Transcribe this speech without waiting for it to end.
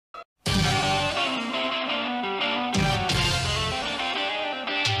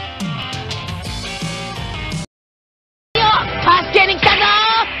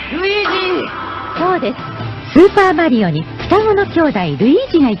スーパーマリオに双子の兄弟ルイ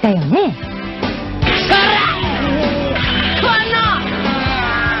ージがいたよね。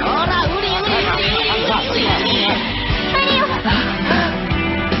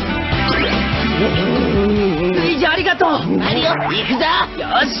ルイージありがとう。マリオ行くぞ。よ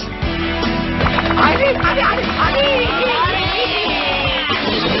し。あれあれあれあれ。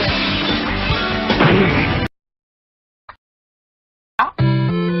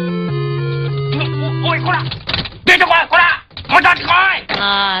おいこら、出てこいこら、戻ってこい。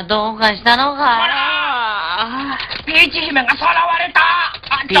ああ、どうかしたのか。ピーチ姫がさらわれた。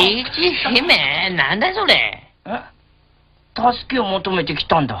ピーチ姫、なんだそれ。助けを求めてき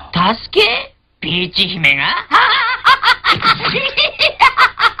たんだ。助け？ピーチ姫が？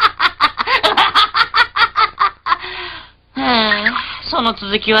その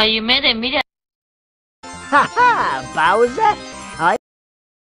続きは夢で見りゃ。はは、バウザー。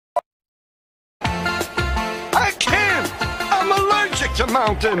I can't! I'm allergic to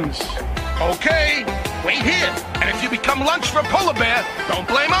mountains! Okay, wait here. And if you become lunch for a polar bear, don't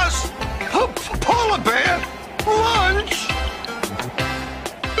blame us! Polar bear? Lunch?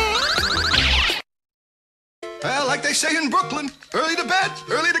 Well, like they say in Brooklyn, early to bed,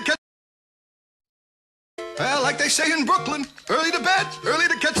 early to catch... Well, like they say in Brooklyn, early to bed, early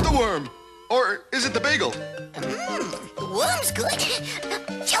to catch the worm. Or is it the bagel? The worm's good.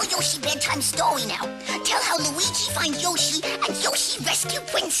 Tell Yoshi bedtime story now. Tell how Luigi finds Yoshi and Yoshi rescue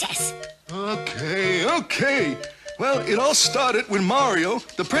Princess. Okay. Well, it all started when Mario,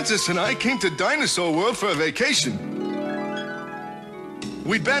 the princess, and I came to Dinosaur World for a vacation.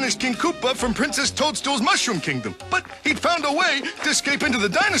 We banished King Koopa from Princess Toadstool's Mushroom Kingdom, but he'd found a way to escape into the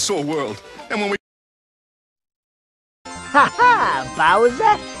Dinosaur World. And when we... Ha ha,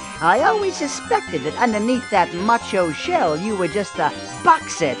 Bowser! I always suspected that underneath that macho shell you were just a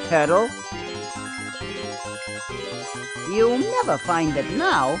boxer turtle. You'll never find it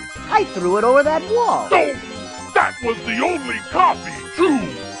now. I threw it over that wall. No! That was the only copy, too!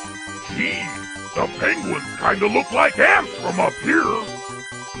 Gee, the penguins kinda look like ants from up here.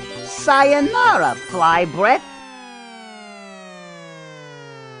 Sayonara, fly breath.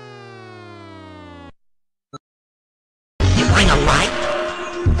 You bring a light?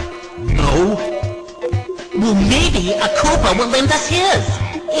 No? Well, maybe a Koopa will lend us his,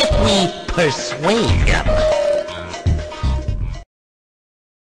 if we persuade him.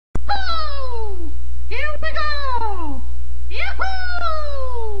 Oh! Here we go!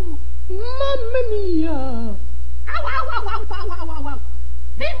 Yahoo! Mamma mia! Ow, ow, ow, ow, ow, ow, ow, ow!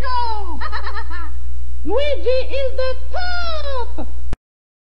 Bingo! Luigi is the top!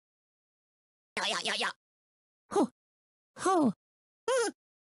 Yeah. Oh.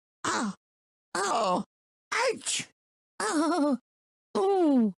 Oh. Ouch. Oh.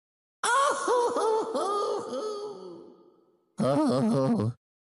 Oh. Oh. Oh.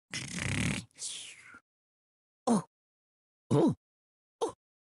 Oh.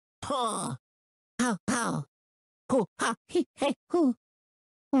 Oh. Pow, pow. Oh, ha, he, hey, hoo.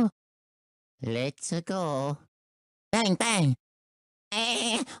 Oh. Let's go. Bang, bang.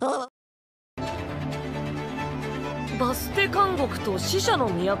 Oh. バステ監獄と死者の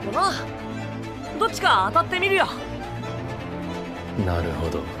都な。どっちか当たってみるよ。なるほ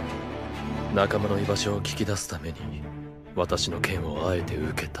ど。仲間の居場所を聞き出すために私の剣をあえて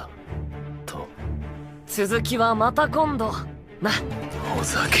受けたと。続きはまた今度な。お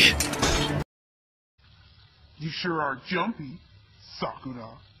酒。You sure are jumpy,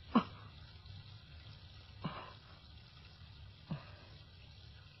 Sakura.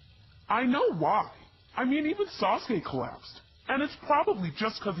 I know why. I mean, even Sasuke collapsed. And it's probably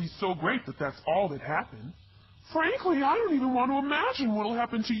just because he's so great that that's all that happened. Frankly, I don't even want to imagine what'll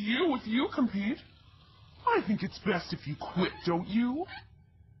happen to you if you compete. I think it's best if you quit, don't you?